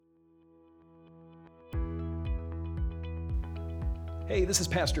Hey, this is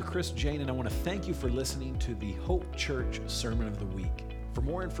Pastor Chris Jane, and I want to thank you for listening to the Hope Church Sermon of the Week. For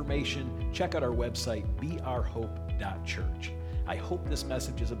more information, check out our website, beourhope.church. I hope this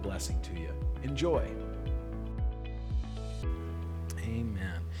message is a blessing to you. Enjoy.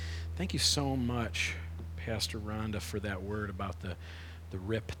 Amen. Thank you so much, Pastor Rhonda, for that word about the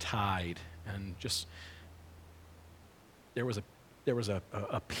rip tide. And just, there was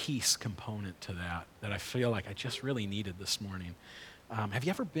a peace component to that I feel like I just really needed this morning. Have you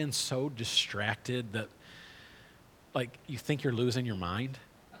ever been so distracted that, like, you think you're losing your mind?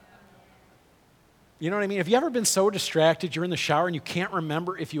 You know what I mean? Have you ever been so distracted you're in the shower and you can't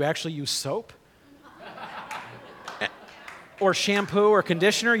remember if you actually use soap? Or shampoo or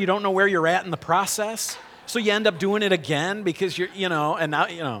conditioner? You don't know where you're at in the process? So you end up doing it again because and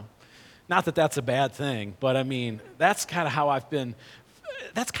now, not that that's a bad thing, but I mean, that's kind of how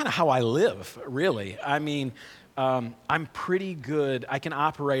I live, really. I mean, I'm pretty good. I can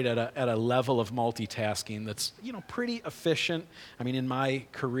operate at a level of multitasking that's, pretty efficient. I mean, in my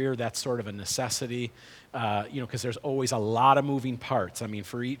career, that's sort of a necessity, because there's always a lot of moving parts. I mean,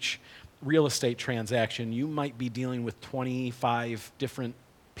 for each real estate transaction, you might be dealing with 25 different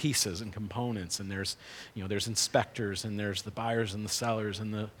pieces and components, and there's inspectors, and there's the buyers and the sellers,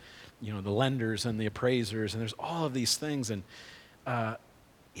 and the lenders and the appraisers, and there's all of these things, and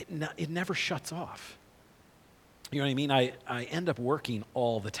it never shuts off. You know what I mean? I end up working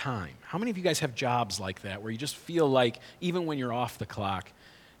all the time. How many of you guys have jobs like that where you just feel like even when you're off the clock,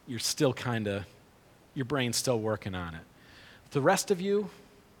 you're still your brain's still working on it? The rest of you,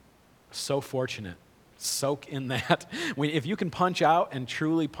 so fortunate. Soak in that. If you can punch out and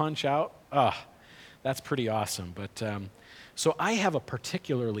truly punch out, that's pretty awesome. But so I have a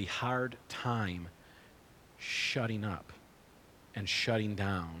particularly hard time shutting up and shutting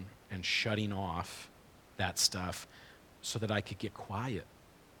down and shutting off that stuff so that I could get quiet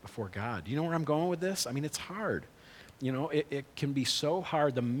before God. You know where I'm going with this? I mean, it's hard. It can be so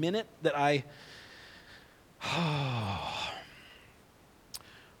hard. The minute that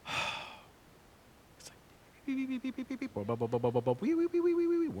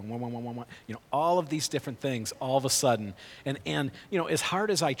all of these different things all of a sudden, and as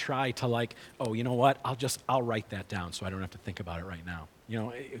hard as I try to you know what, I'll write that down so I don't have to think about it right now.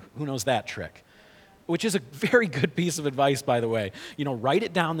 Who knows that trick? Which is a very good piece of advice, by the way. Write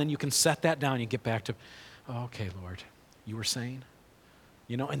it down, then you can set that down and you get back to, okay, Lord, you were saying?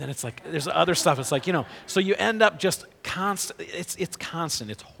 And then it's like, there's other stuff. It's like, so you end up just constant. It's constant.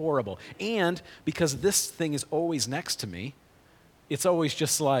 It's horrible. And because this thing is always next to me, it's always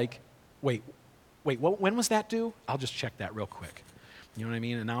just like, wait, when was that due? I'll just check that real quick. You know what I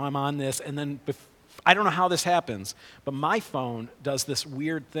mean? And now I'm on this, and then I don't know how this happens, but my phone does this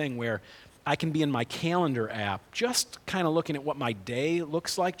weird thing where I can be in my calendar app just kind of looking at what my day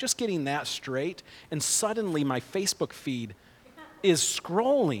looks like, just getting that straight, and suddenly my Facebook feed is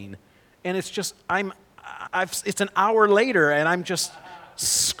scrolling, and it's just it's an hour later, and I'm just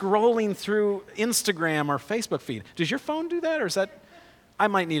scrolling through Instagram or Facebook feed. Does your phone do that, or is that? I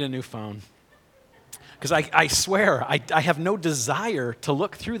might need a new phone, because I swear I have no desire to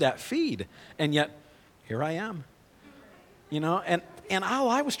look through that feed, and yet here I am, and all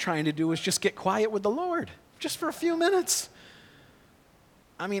I was trying to do was just get quiet with the Lord, just for a few minutes.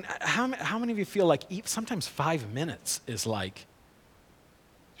 I mean, how many of you feel like sometimes 5 minutes is like,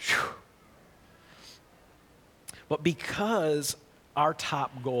 whew. But because our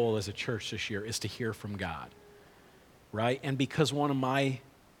top goal as a church this year is to hear from God, right? And because one of my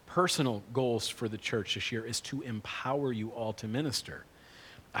personal goals for the church this year is to empower you all to minister,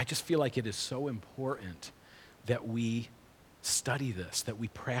 I just feel like it is so important that we study this, that we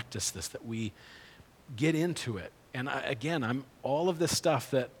practice this, that we get into it. And I'm all of this stuff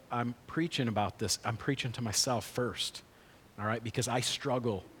that I'm preaching about this, I'm preaching to myself first, all right? Because I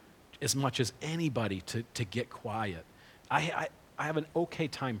struggle as much as anybody to get quiet. I have an okay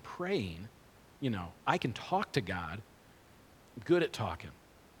time praying. I can talk to God, I'm good at talking.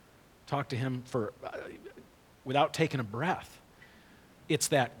 Talk to him without taking a breath. It's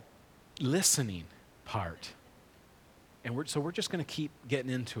that listening part. And we're just going to keep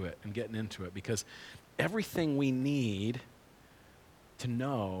getting into it because everything we need to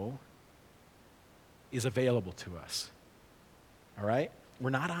know is available to us. All right?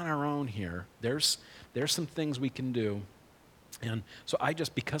 We're not on our own here. There's some things we can do. And so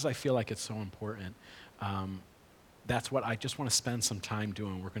because I feel like it's so important, that's what I just want to spend some time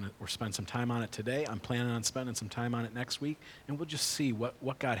doing. We'll spend some time on it today. I'm planning on spending some time on it next week, and we'll just see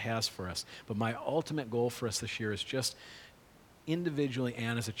what God has for us. But my ultimate goal for us this year is just individually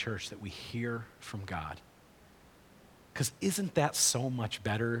and as a church that we hear from God. Because isn't that so much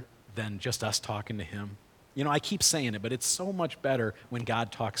better than just us talking to him? You know, I keep saying it, but it's so much better when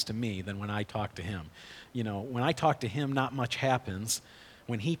God talks to me than when I talk to him. You know, when I talk to him, not much happens.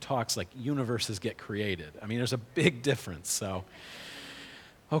 When he talks, like universes get created. I mean, there's a big difference. So,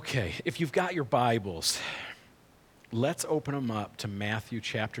 okay, if you've got your Bibles, let's open them up to Matthew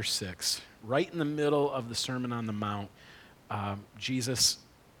chapter 6. Right in the middle of the Sermon on the Mount, Jesus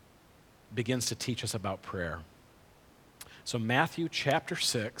begins to teach us about prayer. So Matthew chapter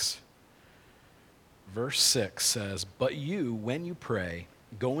 6, verse 6 says, "But you, when you pray,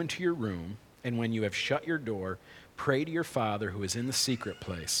 go into your room, and when you have shut your door, pray to your Father who is in the secret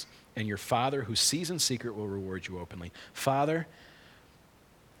place, and your Father who sees in secret will reward you openly." Father,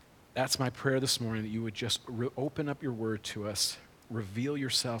 that's my prayer this morning, that you would just open up your word to us, reveal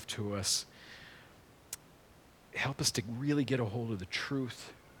yourself to us, help us to really get a hold of the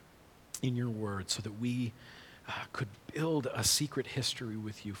truth in your word so that we could build a secret history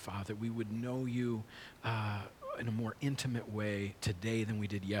with you, Father. We would know you in a more intimate way today than we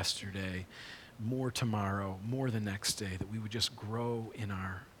did yesterday, more tomorrow, more the next day, that we would just grow in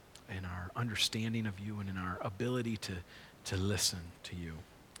our understanding of you and in our ability to listen to you.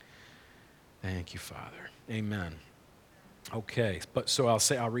 Thank you, Father. Amen. Okay,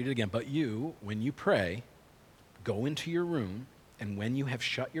 I'll read it again. "But you, when you pray, go into your room, and when you have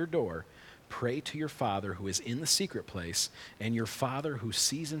shut your door, pray to your Father who is in the secret place, and your Father who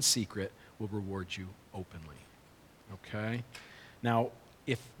sees in secret will reward you openly." Okay? Now,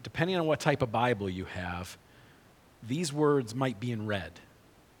 depending on what type of Bible you have, these words might be in red.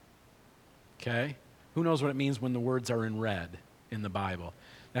 Okay? Who knows what it means when the words are in red in the Bible?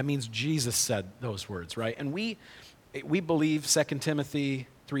 That means Jesus said those words, right? And we believe 2 Timothy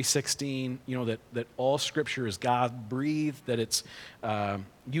 3:16, you know, that all Scripture is God-breathed, that it's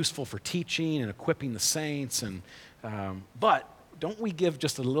useful for teaching and equipping the saints. But don't we give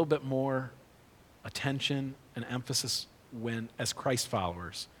just a little bit more attention and emphasis as Christ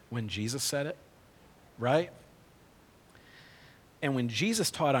followers, when Jesus said it, right? And when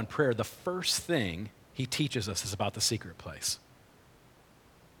Jesus taught on prayer, the first thing he teaches us is about the secret place.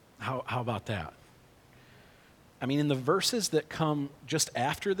 How about that? I mean, in the verses that come just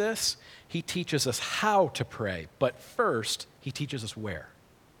after this, he teaches us how to pray, but first, he teaches us where.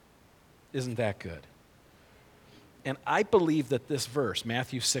 Isn't that good? And I believe that this verse,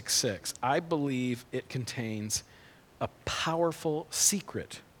 Matthew 6:6, I believe it contains a powerful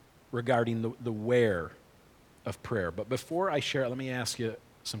secret regarding the where of prayer. But before I share it, let me ask you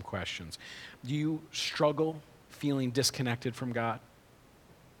some questions. Do you struggle feeling disconnected from God?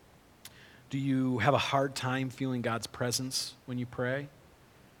 Do you have a hard time feeling God's presence when you pray?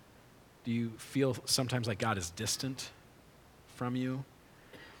 Do you feel sometimes like God is distant from you?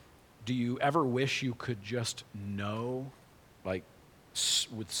 Do you ever wish you could just know, like,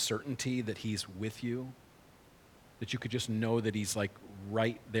 with certainty that he's with you? That you could just know that he's, like,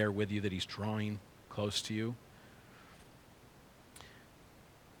 right there with you, that he's drawing close to you?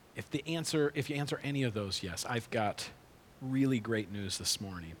 If you answer any of those yes, I've got really great news this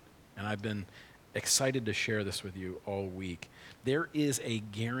morning. And I've been excited to share this with you all week. There is a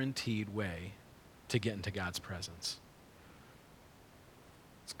guaranteed way to get into God's presence.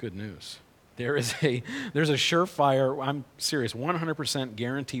 It's good news. There's a surefire, I'm serious, 100%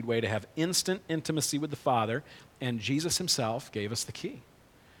 guaranteed way to have instant intimacy with the Father, and Jesus himself gave us the key.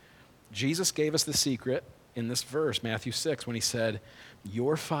 Jesus gave us the secret in this verse, Matthew 6, when he said,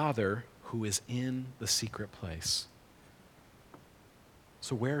 "Your Father who is in the secret place."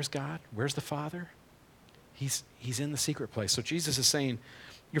 So where's God? Where's the Father? He's in the secret place. So Jesus is saying,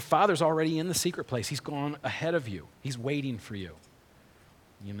 your Father's already in the secret place. He's gone ahead of you. He's waiting for you.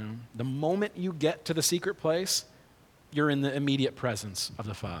 You know, the moment you get to the secret place, you're in the immediate presence of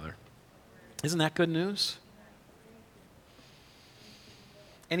the Father. Isn't that good news?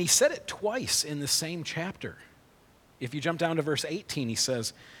 And he said it twice in the same chapter. If you jump down to verse 18, he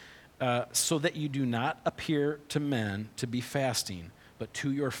says, "So that you do not appear to men to be fasting, but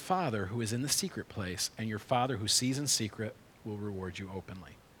to your Father who is in the secret place, and your Father who sees in secret will reward you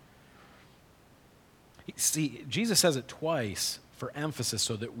openly." See, Jesus says it twice for emphasis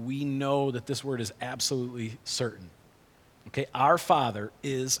so that we know that this word is absolutely certain. Okay, our Father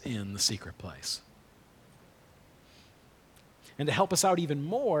is in the secret place. And to help us out even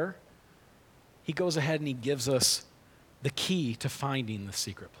more, he goes ahead and he gives us the key to finding the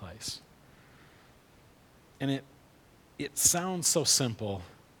secret place. And it sounds so simple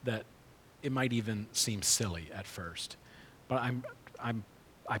that it might even seem silly at first. But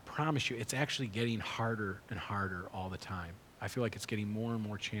I promise you, it's actually getting harder and harder all the time. I feel like it's getting more and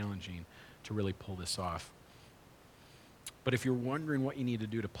more challenging to really pull this off. But if you're wondering what you need to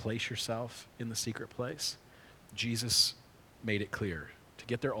do to place yourself in the secret place, Jesus made it clear. To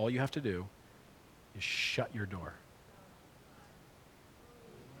get there, all you have to do is shut your door.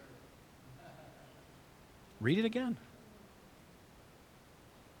 Read it again.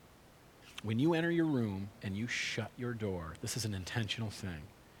 When you enter your room and you shut your door, this is an intentional thing.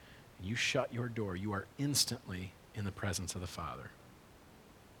 You shut your door, you are instantly in the presence of the Father.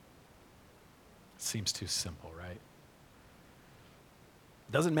 It seems too simple, right?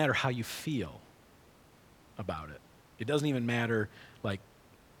 It doesn't matter how you feel about it. It doesn't even matter, like,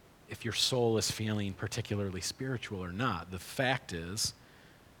 if your soul is feeling particularly spiritual or not. The fact is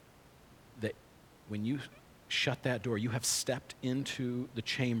that when you shut that door, you have stepped into the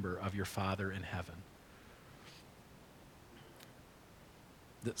chamber of your Father in heaven.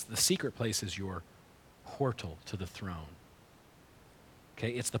 The secret place is your portal to the throne.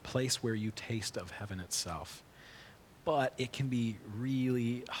 Okay, it's the place where you taste of heaven itself. But it can be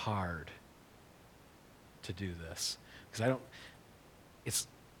really hard to do this. Because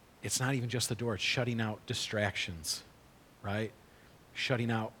it's not even just the door, it's shutting out distractions, right?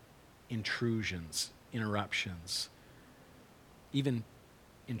 Shutting out intrusions, interruptions, even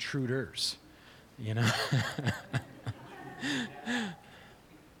intruders, you know?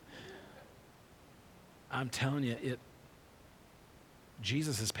 I'm telling you,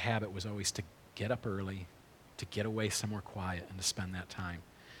 Jesus' habit was always to get up early, to get away somewhere quiet, and to spend that time.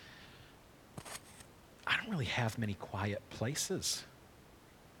 I don't really have many quiet places.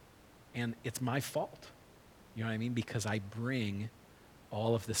 And it's my fault. You know what I mean? Because I bring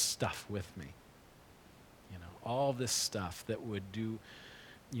all of this stuff with me. You know, all this stuff that would do,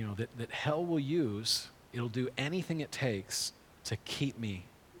 you know, that hell will use. It'll do anything it takes to keep me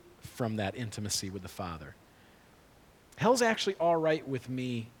from that intimacy with the Father. Hell's actually all right with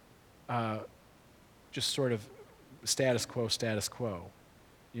me, just sort of status quo.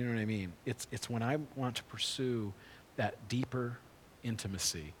 You know what I mean? It's when I want to pursue that deeper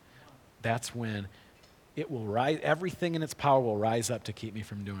intimacy, that's when it will rise, everything in its power will rise up to keep me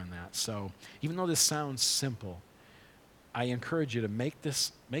from doing that. So even though this sounds simple, I encourage you to make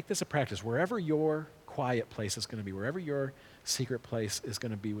this a practice. Wherever your quiet place is going to be, wherever your secret place is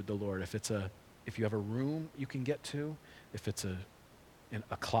going to be with the Lord, if you have a room you can get to, if it's a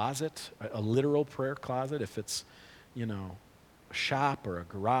closet, a literal prayer closet, if it's, you know, a shop or a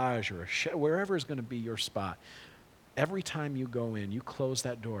garage or wherever is going to be your spot. Every time you go in, you close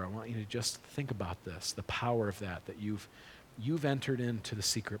that door. I want you to just think about this, the power of that you've entered into the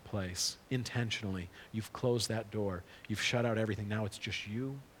secret place intentionally. You've closed that door. You've shut out everything. Now it's just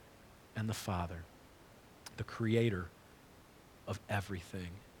you and the Father. The creator of everything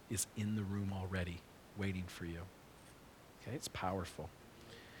is in the room already, waiting for you. Okay, it's powerful.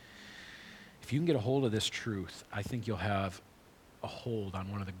 If you can get a hold of this truth, I think you'll have a hold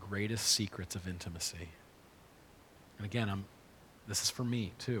on one of the greatest secrets of intimacy. And again, this is for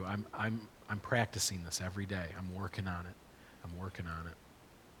me too. I'm practicing this every day. I'm working on it.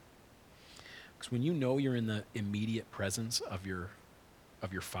 Because when you know you're in the immediate presence of your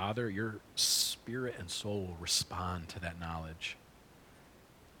Father, your spirit and soul will respond to that knowledge.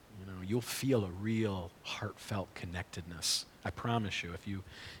 You know, you'll feel a real heartfelt connectedness. I promise you. If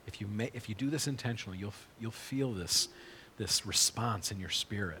you do this intentionally, you'll feel this response in your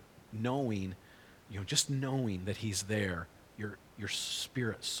spirit, knowing, just knowing that He's there. Your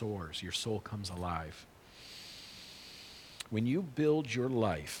spirit soars. Your soul comes alive. When you build your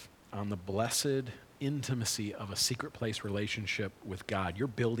life on the blessed intimacy of a secret place relationship with God, you're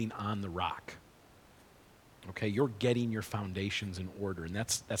building on the rock. Okay, you're getting your foundations in order, and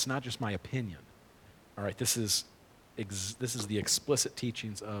that's not just my opinion. All right, this is the explicit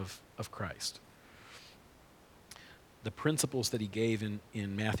teachings of Christ. The principles that He gave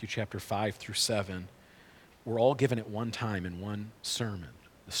in Matthew chapter 5 through 7 were all given at one time in one sermon,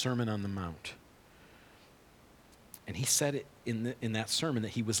 the Sermon on the Mount. And He said it in that sermon that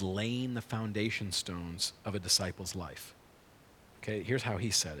He was laying the foundation stones of a disciple's life. Okay, here's how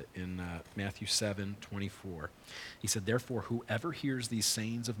He said it in Matthew 7:24. He said, "Therefore, whoever hears these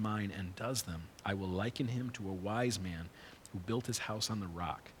sayings of mine and does them, I will liken him to a wise man who built his house on the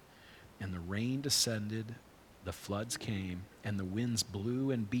rock. And the rain descended, the floods came, and the winds blew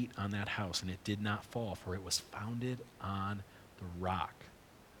and beat on that house, and it did not fall, for it was founded on the rock."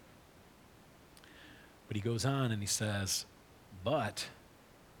 But He goes on and He says, "But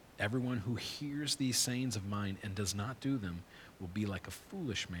everyone who hears these sayings of mine and does not do them will be like a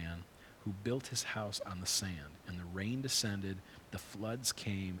foolish man who built his house on the sand. And the rain descended, the floods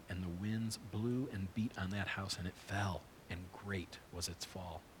came, and the winds blew and beat on that house, and it fell, and great was its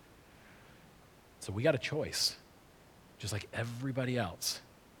fall." So we got a choice. just like everybody else.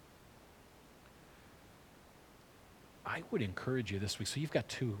 I would encourage you this week. So you've got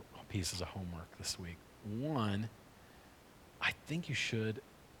 2 pieces of homework this week. One, I think you should,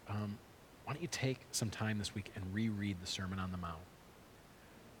 why don't you take some time this week and reread the Sermon on the Mount?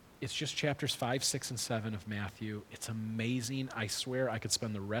 It's just chapters 5, 6, and 7 of Matthew. It's amazing. I swear I could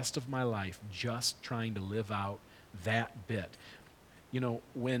spend the rest of my life just trying to live out that bit. You know,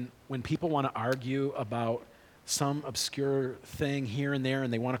 when people want to argue about some obscure thing here and there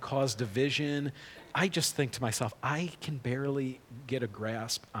and they want to cause division, I just think to myself, I can barely get a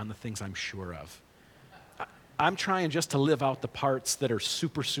grasp on the things I'm sure of. I'm trying just to live out the parts that are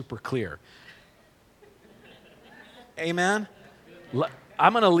super, super clear. Amen?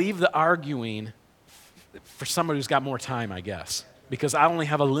 I'm going to leave the arguing for somebody who's got more time, I guess, because I only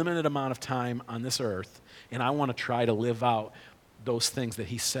have a limited amount of time on this earth, and I want to try to live out those things that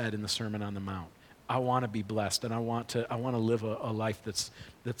he said in the Sermon on the Mount. I want to be blessed, and I want to live a life that's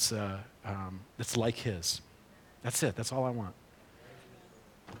like his. That's it. That's all I want.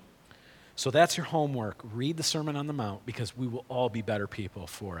 So that's your homework. Read the Sermon on the Mount, because we will all be better people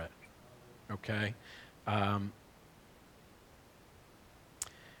for it. Okay?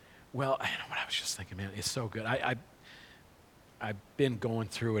 Well, I know what I was just thinking, man. It's so good. I've been going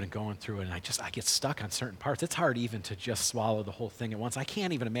through it, and I get stuck on certain parts. It's hard even to just swallow the whole thing at once. I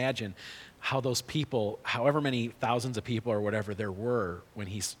can't even imagine how those people, however many thousands of people or whatever there were when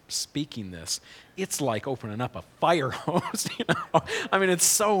he's speaking this, it's like opening up a fire hose, you know? I mean, it's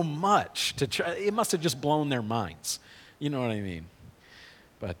so much to try. It must have just blown their minds. You know what I mean?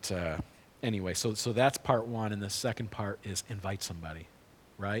 But anyway, so that's part one, and the second part is invite somebody,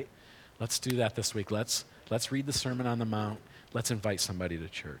 right? Let's do that this week. Let's read the Sermon on the Mount. Let's invite somebody to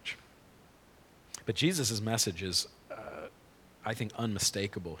church. But Jesus' message is, I think,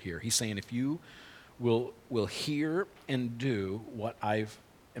 unmistakable here. He's saying if you will hear and do what I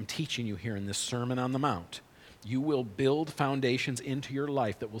am teaching you here in this Sermon on the Mount, you will build foundations into your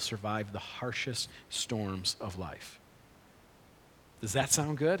life that will survive the harshest storms of life. Does that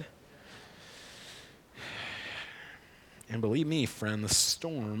sound good? And believe me, friend, the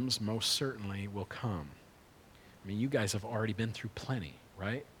storms most certainly will come. I mean, you guys have already been through plenty,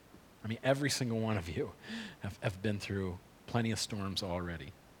 right? I mean, every single one of you have been through plenty of storms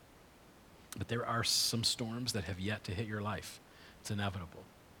already. But there are some storms that have yet to hit your life. It's inevitable.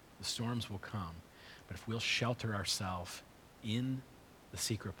 The storms will come. But if we'll shelter ourselves in the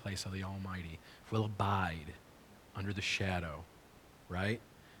secret place of the Almighty, if we'll abide under the shadow, right?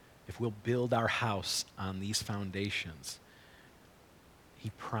 If we'll build our house on these foundations,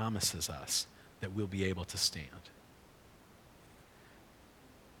 he promises us that we'll be able to stand.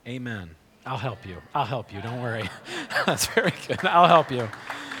 Amen. I'll help you. Don't worry. That's very good. I'll help you.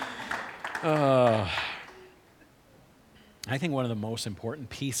 I think one of the most important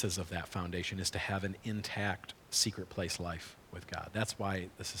pieces of that foundation is to have an intact secret place life with God. That's why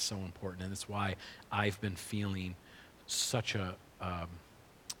this is so important, and it's why I've been feeling such an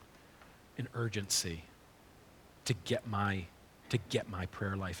urgency to get my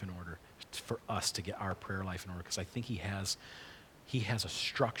prayer life in order, for us to get our prayer life in order, because I think he has a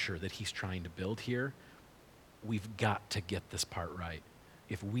structure that he's trying to build here. We've got to get this part right.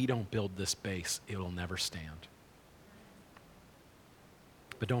 If we don't build this base, it'll never stand.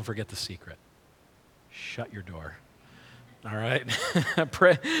 But don't forget the secret. Shut your door. All right?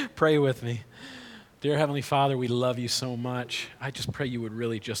 Pray with me. Dear Heavenly Father, we love you so much. I just pray you would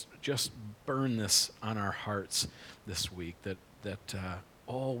really just burn this on our hearts this week, that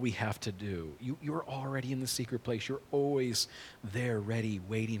all we have to do, you're already in the secret place. You're always there, ready,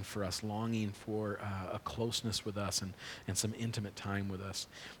 waiting for us, longing for a closeness with us and some intimate time with us.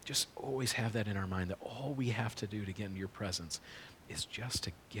 Just always have that in our mind, that all we have to do to get into your presence is just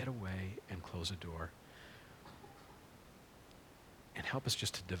to get away and close a door. And help us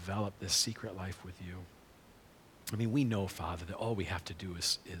just to develop this secret life with you. I mean, we know, Father, that all we have to do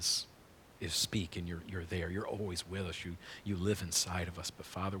is speak, and you're there. You're always with us. You live inside of us. But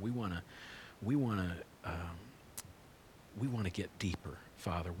Father, we want to get deeper,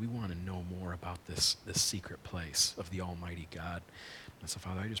 Father. We want to know more about this secret place of the Almighty God. And so,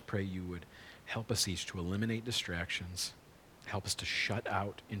 Father, I just pray you would help us each to eliminate distractions, help us to shut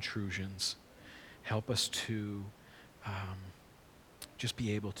out intrusions, help us to just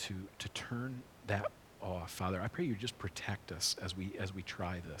be able to turn that off. Father, I pray you just protect us as we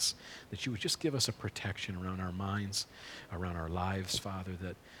try this, that you would just give us a protection around our minds, around our lives, Father,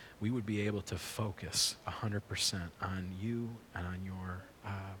 that we would be able to focus 100% on you and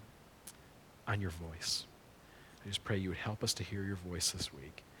on your voice. I just pray you would help us to hear your voice this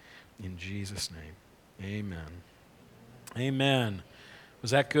week. In Jesus' name, amen. Amen.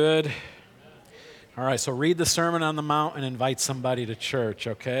 Was that good? All right, so read the Sermon on the Mount and invite somebody to church,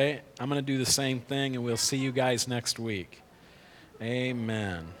 okay? I'm going to do the same thing, and we'll see you guys next week.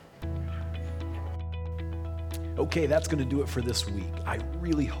 Amen. Okay, that's going to do it for this week. I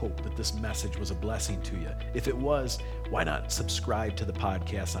really hope that this message was a blessing to you. If it was, why not subscribe to the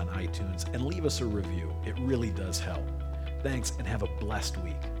podcast on iTunes and leave us a review? It really does help. Thanks, and have a blessed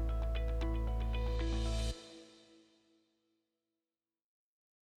week.